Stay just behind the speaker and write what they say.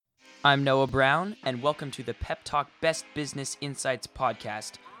I'm Noah Brown, and welcome to the Pep Talk Best Business Insights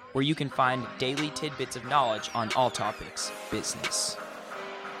podcast, where you can find daily tidbits of knowledge on all topics business.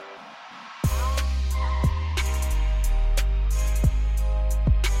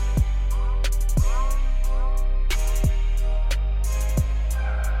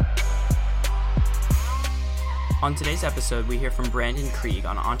 On today's episode, we hear from Brandon Krieg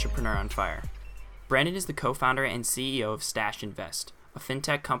on Entrepreneur on Fire. Brandon is the co-founder and CEO of Stash Invest, a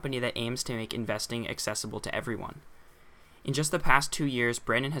fintech company that aims to make investing accessible to everyone. In just the past 2 years,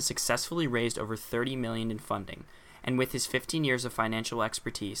 Brandon has successfully raised over $30 million in funding, and with his 15 years of financial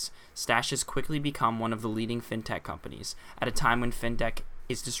expertise, Stash has quickly become one of the leading fintech companies at a time when fintech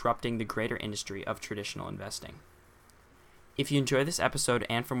is disrupting the greater industry of traditional investing. If you enjoy this episode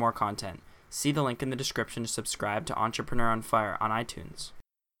and for more content, see the link in the description to subscribe to Entrepreneur on Fire on iTunes.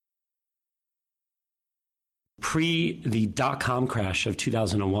 Pre the dot-com crash of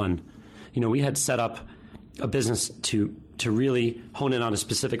 2001, we had set up a business to really hone in on a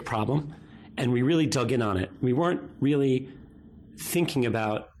specific problem, and we really dug in on it. We weren't really thinking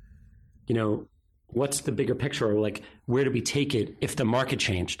about, what's the bigger picture, or like where do we take it if the market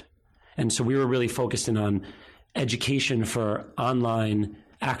changed? And so we were really focused in on education for online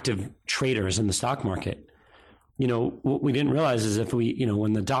active traders in the stock market. What we didn't realize is if we,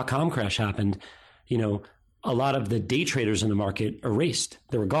 when the dot-com crash happened, a lot of the day traders in the market erased.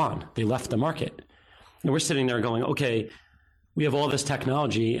 They were gone. They left the market. And we're sitting there going, okay, we have all this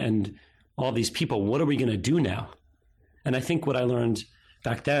technology and all these people. What are we going to do now? And I think what I learned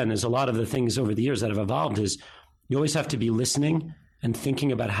back then is a lot of the things over the years that have evolved is you always have to be listening and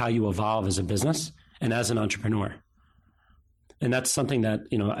thinking about how you evolve as a business and as an entrepreneur. And that's something that,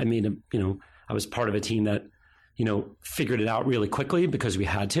 I was part of a team that, figured it out really quickly because we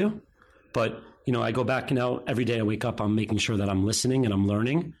had to. But I go back now, every day I wake up, I'm making sure that I'm listening and I'm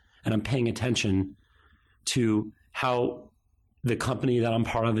learning and I'm paying attention to how the company that I'm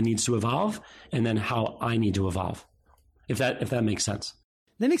part of needs to evolve and then how I need to evolve, if that makes sense.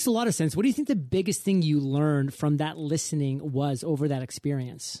 That makes a lot of sense. What do you think the biggest thing you learned from that listening was over that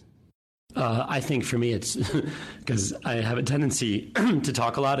experience? I think for me, it's because I have a tendency to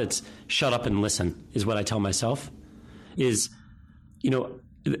talk a lot. It's shut up and listen is what I tell myself is,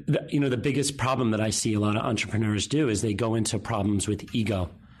 the biggest problem that I see a lot of entrepreneurs do is they go into problems with ego.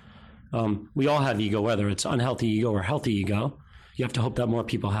 We all have ego, whether it's unhealthy ego or healthy ego. You have to hope that more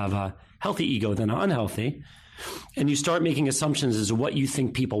people have a healthy ego than an unhealthy. And you start making assumptions as to what you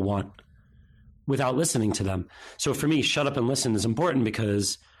think people want without listening to them. So for me, shut up and listen is important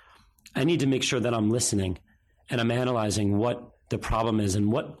because I need to make sure that I'm listening and I'm analyzing what the problem is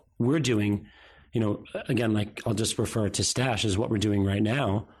and what we're doing. Again, like I'll just refer to Stash as what we're doing right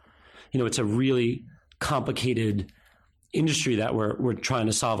now. It's a really complicated industry that we're trying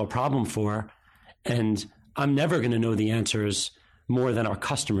to solve a problem for. And I'm never going to know the answers more than our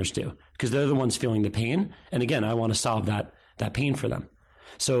customers do because they're the ones feeling the pain. And again, I want to solve that pain for them.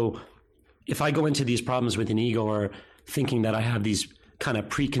 So if I go into these problems with an ego or thinking that I have these kind of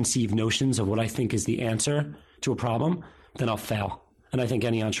preconceived notions of what I think is the answer to a problem, then I'll fail. And I think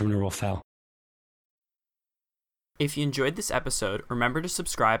any entrepreneur will fail. If you enjoyed this episode, remember to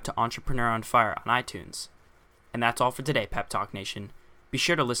subscribe to Entrepreneur on Fire on iTunes. And that's all for today, Pep Talk Nation. Be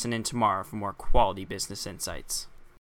sure to listen in tomorrow for more quality business insights.